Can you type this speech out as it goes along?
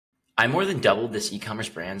I more than doubled this e-commerce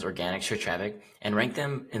brand's organic search traffic and ranked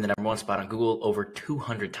them in the #1 spot on Google over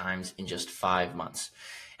 200 times in just 5 months.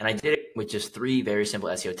 And I did it with just 3 very simple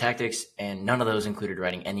SEO tactics, and none of those included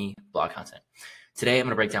writing any blog content. Today, I'm going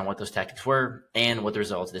to break down what those tactics were and what the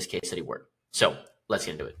results of this case study were. So let's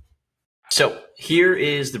get into it. So here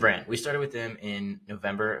is the brand. We started with them in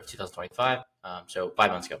November of 2025, so 5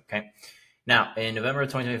 months ago, okay? Now, in November of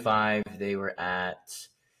 2025, they were at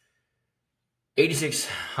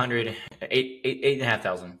 8,500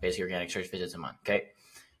 basically organic search visits a month, okay?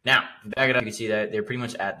 Now, back it up, you can see that they're pretty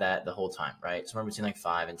much at that the whole time, right? Somewhere between like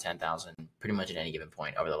 5 and 10,000 pretty much at any given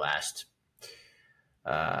point over the last,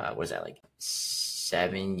 what is that, like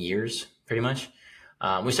 7 years, pretty much.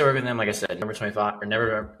 We started working with them, like I said,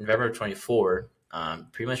 November 24,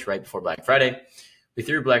 pretty much right before Black Friday. We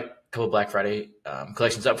threw a couple Black Friday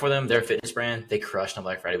collections up for them. They're a fitness brand. They crushed on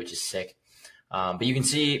Black Friday, which is sick. But you can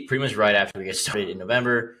see pretty much right after we get started in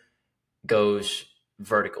November, goes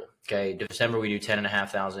vertical. Okay, December we do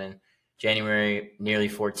 10,500. January nearly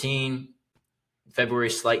 14. February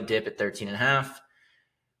slight dip at 13.5.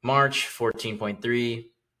 March 14.3.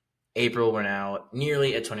 April we're now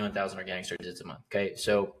nearly at 21,000 organic search visits a month. Okay,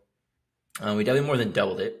 so we definitely more than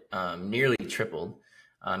doubled it, nearly tripled.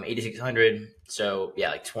 8,600. So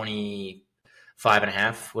yeah, like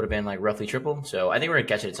 25.5 would have been like roughly triple. So I think we're gonna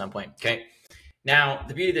catch it at some point. Okay. Now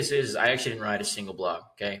the beauty of this is I actually didn't write a single blog.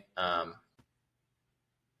 Okay.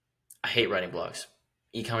 I hate writing blogs.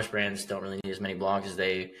 E-commerce brands don't really need as many blogs as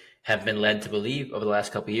they have been led to believe over the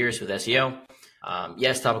last couple of years with SEO.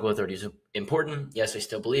 Yes, topical authority is important. Yes, I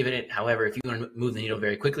still believe in it. However, if you want to move the needle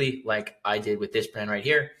very quickly, like I did with this brand right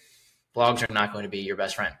here, blogs are not going to be your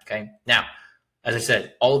best friend. Okay. Now, as I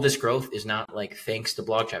said, all of this growth is not like thanks to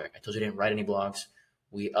blog traffic. I told you I didn't write any blogs.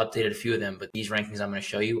 We updated a few of them, but these rankings I'm going to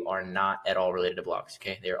show you are not at all related to blogs.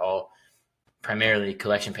 Okay. They're all primarily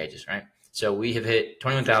collection pages, right? So we have hit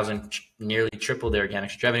 21,000, nearly tripled their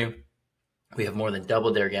organic search revenue. We have more than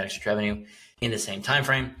doubled their organic search revenue in the same time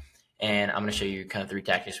frame. And I'm going to show you kind of 3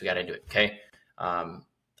 tactics we got to do it. Okay.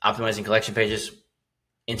 Optimizing collection pages,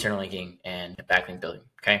 internal linking, and backlink building.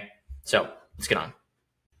 Okay. So let's get on.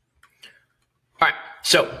 All right.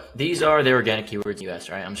 So these are their organic keywords in the US,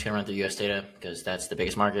 right? I'm just going to run through US data because that's the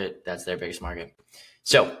biggest market. That's their biggest market.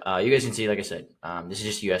 So you guys can see, like I said, this is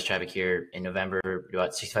just US traffic here in November,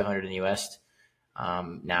 about 6,500 in the US.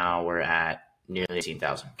 Now we're at nearly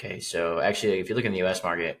 18,000. Okay. So actually, if you look in the US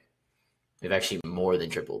market, we've actually more than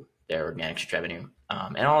tripled their organic search revenue.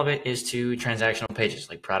 And all of it is to transactional pages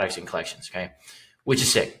like products and collections, okay, which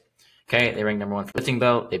is sick. Okay, they ranked #1 for lifting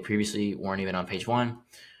belt. They previously weren't even on page 1.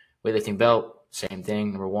 Weightlifting belt, same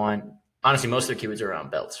thing, #1. Honestly, most of their keywords are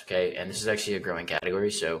around belts, okay, and this is actually a growing category,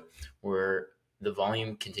 so the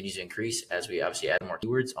volume continues to increase as we obviously add more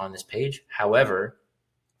keywords on this page. However,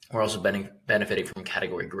 we're also benefiting from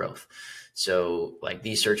category growth. So like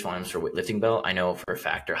these search volumes for weightlifting belt, I know for a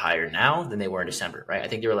fact are higher now than they were in December, right? I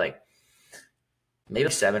think they were like maybe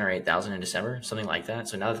 7,000 or 8,000 in December, something like that.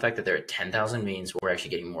 So now the fact that they're at 10,000 means we're actually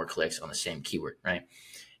getting more clicks on the same keyword, right?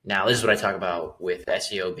 Now, this is what I talk about with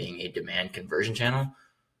SEO being a demand conversion channel.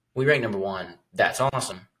 We rank #1. That's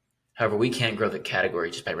awesome. However, we can't grow the category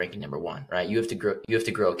just by ranking #1, right? You have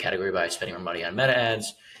to grow a category by spending more money on meta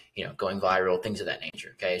ads, going viral, things of that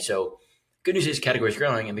nature. Okay. So good news is category is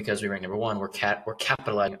growing, and because we rank #1, we're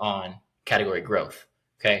capitalizing on category growth.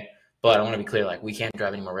 Okay. But I want to be clear, like we can't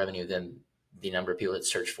drive any more revenue than the number of people that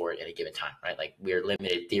search for it at a given time, right? Like we are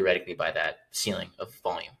limited theoretically by that ceiling of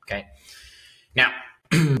volume. Okay. Now,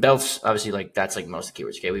 belts, obviously, like that's like most of the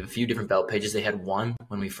keywords. Okay. We have a few different belt pages. They had 1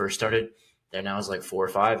 when we first started. There now is like 4 or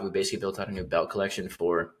 5. We basically built out a new belt collection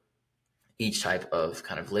for each type of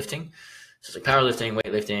kind of lifting. So it's like powerlifting,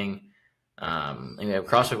 weightlifting. And we have a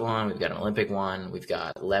CrossFit one. We've got an Olympic one. We've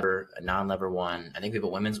got a non-lever one. I think we have a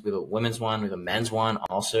women's one. We have a men's one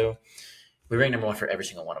also. We ranked #1 for every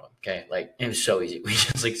single one of them. Okay. Like it was so easy. We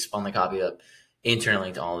just like spun the copy up,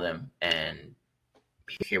 internally to all of them. And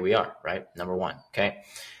here we are, right? #1. Okay.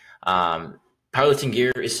 Powerlifting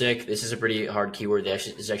gear is sick. This is a pretty hard keyword. This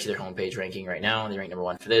is actually their homepage ranking right now. They rank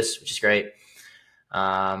 #1 for this, which is great.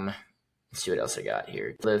 Let's see what else I got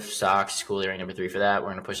here. Lift socks, cool. They rank #3 for that. We're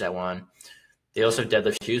gonna push that one. They also have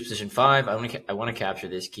deadlift shoes, position 5. I want to capture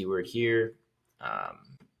this keyword here.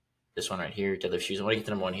 This one right here, deadlift shoes. I want to get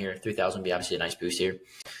to #1 here. 3,000 would be obviously a nice boost here.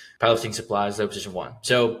 Powerlifting supplies, low position 1.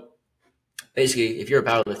 So basically, if you're a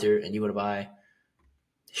powerlifter and you want to buy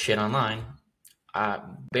shit online,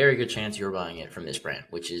 very good chance you're buying it from this brand,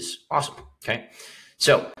 which is awesome. Okay.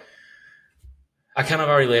 So I kind of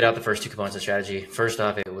already laid out the first 2 components of strategy. First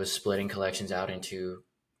off, it was splitting collections out into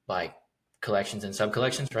like collections and sub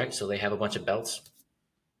collections, right? So they have a bunch of belts.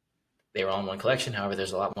 They were all in one collection. However,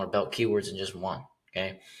 there's a lot more belt keywords than just one.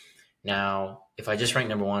 Okay. Now, if I just rank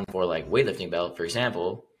number one for like weightlifting belt, for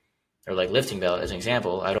example, or like lifting belt as an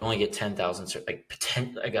example, I'd only get 10,000,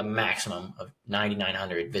 like a maximum of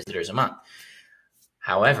 9,900 visitors a month.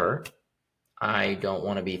 However, I don't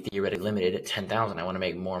want to be theoretically limited at 10,000. I want to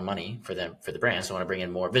make more money for them, for the brand. So I want to bring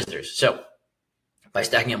in more visitors. So by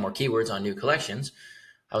stacking up more keywords on new collections,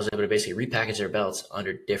 I was able to basically repackage their belts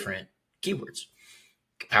under different keywords.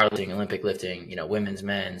 Powerlifting, Olympic lifting, women's,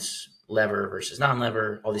 men's, lever versus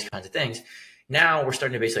non-lever, all these kinds of things. Now we're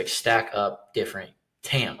starting to basically stack up different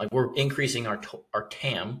TAM. Like we're increasing our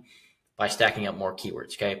TAM by stacking up more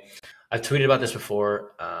keywords. Okay. I've tweeted about this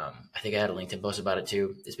before. I think I had a LinkedIn post about it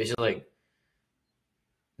too. It's basically like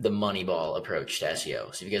the Moneyball approach to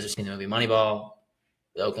SEO. So if you guys have seen the movie Moneyball,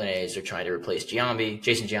 the Oakland A's are trying to replace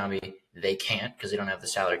Jason Giambi. They can't because they don't have the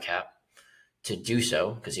salary cap to do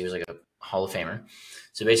so because he was like a Hall of Famer.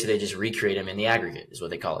 So basically they just recreate him in the aggregate is what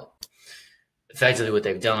they call it. Effectively what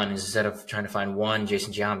they've done is instead of trying to find one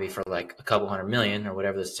Jason Giambi for like a couple $100 million or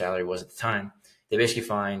whatever the salary was at the time, they basically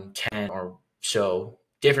find 10 or so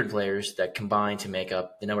different players that combine to make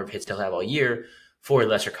up the number of hits they'll have all year for a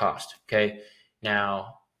lesser cost. Okay.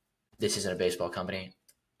 Now, this isn't a baseball company.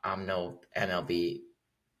 I'm no MLB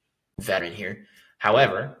veteran here.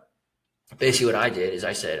 However, basically what I did is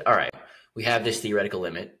I said, all right, we have this theoretical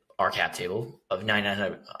limit, our cap table of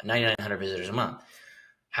 9,900 visitors a month.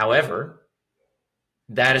 However,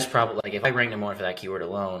 that is probably like if I ranked them more for that keyword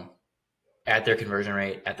alone at their conversion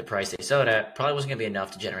rate, at the price they sell it at, probably wasn't going to be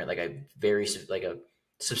enough to generate like a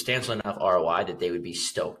substantial enough ROI that they would be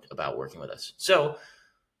stoked about working with us. So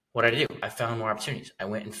what I do, I found more opportunities. I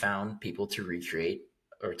went and found people to recreate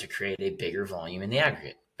or to create a bigger volume in the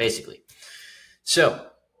aggregate, basically. So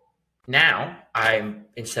now I'm,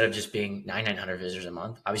 instead of just being 9,900 visitors a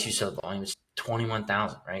month, obviously you sell the volume, it's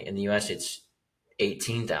 21,000, right? In the US, it's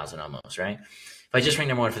 18,000 almost, right? If I just rank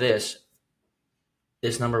number one for this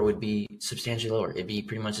number would be substantially lower. It'd be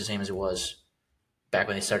pretty much the same as it was back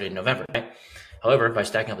when they started in November, right? However, by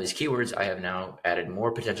stacking up these keywords, I have now added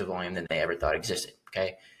more potential volume than they ever thought existed,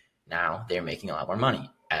 okay? Now they're making a lot more money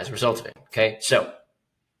as a result of it, okay? So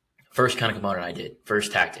first kind of component I did,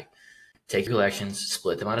 first tactic, take your collections,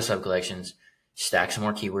 split them out of sub-collections, stack some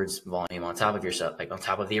more keywords volume on top of your on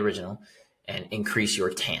top of the original, and increase your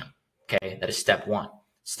TAM, okay? That is step one.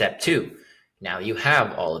 Step two, now you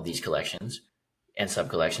have all of these collections and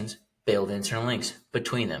sub-collections, build internal links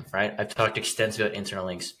between them, right? I've talked extensively about internal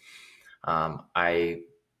links. I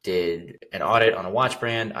did an audit on a watch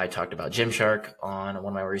brand. I talked about Gymshark on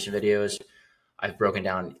one of my recent videos. I've broken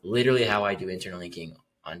down literally how I do internal linking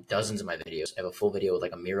on dozens of my videos. I have a full video with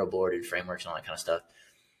like a Miro board and frameworks and all that kind of stuff.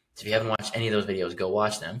 So if you haven't watched any of those videos, go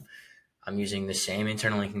watch them. I'm using the same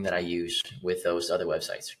internal linking that I use with those other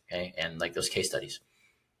websites, okay? And like those case studies.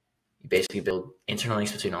 You basically build internal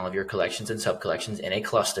links between all of your collections and sub-collections in a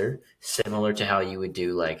cluster, similar to how you would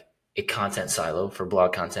do like a content silo for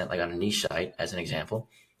blog content, like on a niche site, as an example,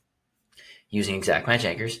 using exact match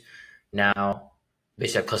anchors. Now,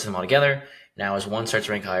 basically I've clustered them all together. Now, as one starts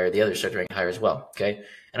to rank higher, the other starts to rank higher as well, okay?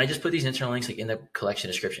 And I just put these internal links like in the collection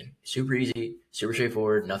description. Super easy, super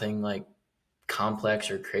straightforward, nothing like complex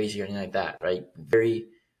or crazy or anything like that, right? Very,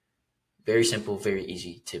 very simple, very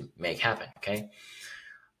easy to make happen, okay?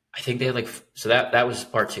 I think they have like, so that was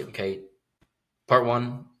part two, okay? Part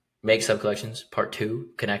one, make sub-collections. Part two,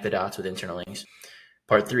 connect the dots with internal links.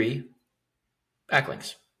 Part three,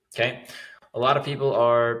 backlinks, okay? A lot of people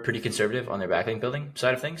are pretty conservative on their backlink building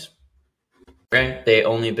side of things, okay? They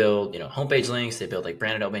only build, homepage links. They build like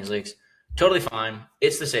branded homepage links. Totally fine.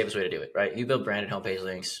 It's the safest way to do it, right? You build branded homepage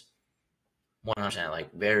links, 100%,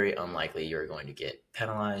 like very unlikely you're going to get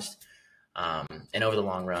penalized. And over the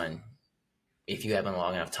long run, if you have a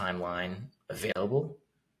long enough timeline available,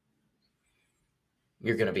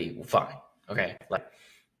 you're going to be fine. Okay. Like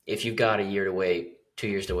if you've got a year to wait, 2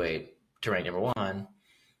 years to wait to rank number one,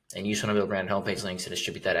 and you just want to build branded homepage links to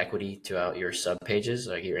distribute that equity throughout your sub pages,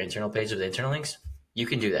 like your internal pages with internal links, you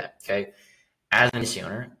can do that. Okay. As an agency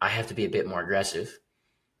owner, I have to be a bit more aggressive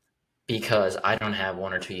because I don't have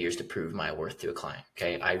 1 or 2 years to prove my worth to a client.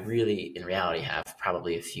 Okay. I really, in reality, have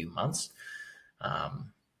probably a few months.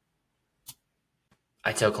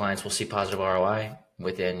 I tell clients we'll see positive ROI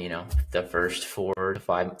within, the first 4 to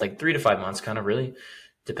 5, like 3 to 5 months, kind of really,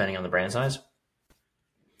 depending on the brand size.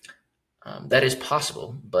 That is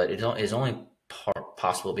possible, but it is only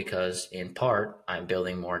possible because, in part, I'm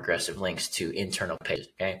building more aggressive links to internal pages.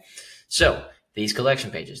 Okay, so these collection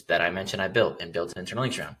pages that I mentioned I built internal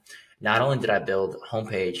links around. Not only did I build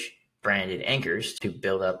homepage branded anchors to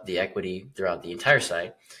build up the equity throughout the entire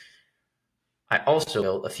site, I also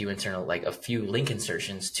built a few link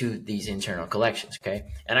insertions to these internal collections, okay?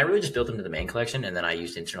 And I really just built them to the main collection, and then I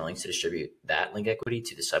used internal links to distribute that link equity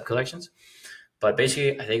to the sub collections. But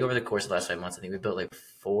basically, I think over the course of the last 5 months, I think we built like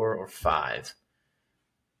 4 or 5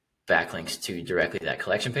 backlinks to directly that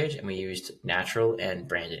collection page, and we used natural and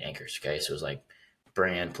branded anchors, okay? So it was like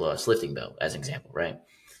brand plus lifting belt as an example, right?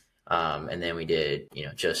 And then we did,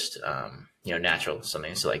 just, natural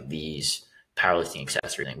something. So like these powerlifting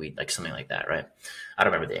accessory thing, we like something like that, right? I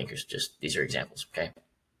don't remember the anchors, just these are examples, okay?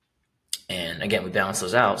 And again, we balanced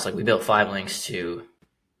those out. So like we built 4 or 5 links,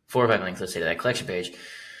 let's say, to that collection page.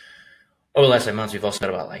 Over the last 5 months, we've also got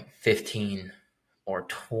about like 15 or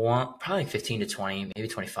 20, probably 15 to 20, maybe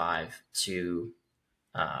 25 to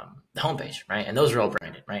the homepage, right? And those are all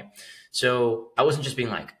branded, right? So I wasn't just being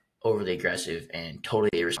like overly aggressive and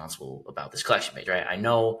totally irresponsible about this collection page, right? I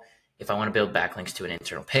know if I want to build backlinks to an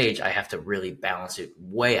internal page, I have to really balance it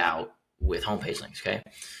way out with homepage links, okay?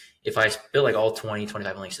 If I build like all 20,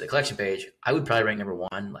 25 links to the collection page, I would probably rank number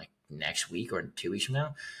 1 like next week or 2 weeks from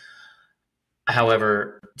now.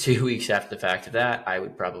 However, 2 weeks after the fact of that, I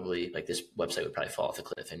would probably, like, this website would probably fall off the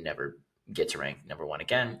cliff and never get to rank number 1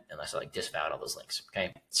 again unless I like disavowed all those links,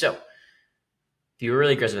 okay? So if you're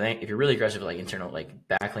really aggressive with like internal, like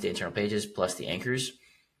backlink to internal pages plus the anchors,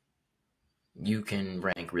 you can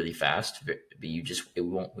rank really fast, but we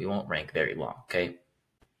won't rank very long, okay?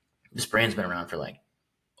 This brand's been around for like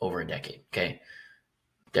over a decade, okay?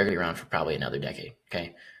 They're gonna be around for probably another decade,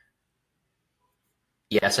 okay?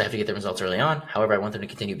 Yes, I have to get the results early on. However, I want them to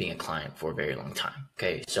continue being a client for a very long time,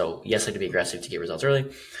 okay? So yes, I have to be aggressive to get results early.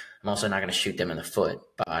 I'm also not gonna shoot them in the foot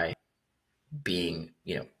by being,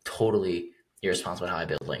 totally irresponsible about how I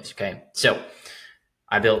build links, okay? So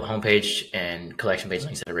I built homepage and collection page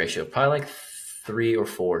links at a ratio of probably like 3 or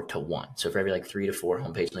 4 to 1. So for every like 3 to 4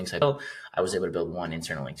 homepage links I built, I was able to build 1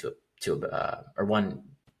 internal link or 1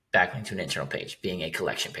 backlink to an internal page, being a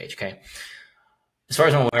collection page, okay? As far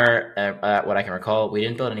as I'm aware, what I can recall, we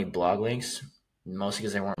didn't build any blog links, mostly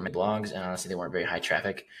because they weren't many blogs, and honestly, they weren't very high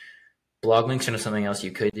traffic. Blog links are something else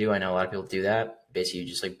you could do. I know a lot of people do that. Basically, you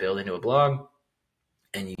just like build into a blog,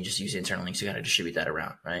 and you just use internal links to kind of distribute that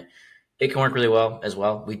around, right? It can work really well as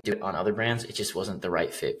well. We do it on other brands. It just wasn't the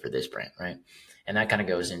right fit for this brand, right? And that kind of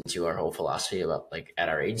goes into our whole philosophy about, like, at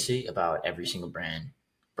our agency, about every single brand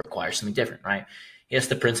requires something different, right? Yes,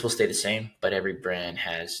 the principles stay the same, but every brand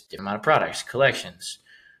has different amount of products, collections,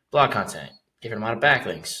 blog content, different amount of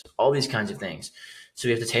backlinks, all these kinds of things. So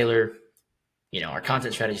we have to tailor, our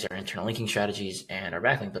content strategies, our internal linking strategies, and our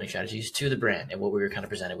backlink building strategies to the brand and what we were kind of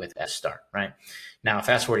presented with at the start, right? Now,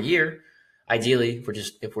 fast forward a year, ideally,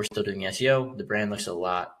 if we're still doing SEO, the brand looks a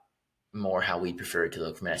lot more how we prefer it to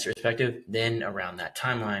look from an SEO perspective. Then around that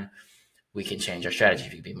timeline, we can change our strategy.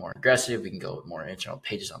 We can be more aggressive. We can go with more internal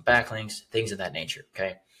pages on backlinks, things of that nature,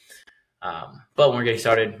 okay? But when we're getting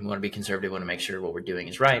started, we want to be conservative. We want to make sure what we're doing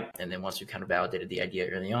is right. And then once we kind of validated the idea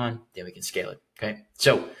early on, then we can scale it, okay?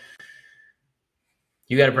 So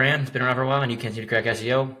you got a brand that's been around for a while and you continue to crack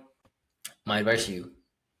SEO. My advice to you,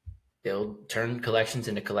 turn collections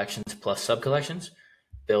into collections plus sub-collections,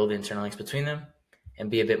 build internal links between them, and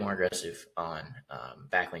be a bit more aggressive on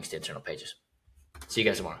backlinks to internal pages. See you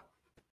guys tomorrow.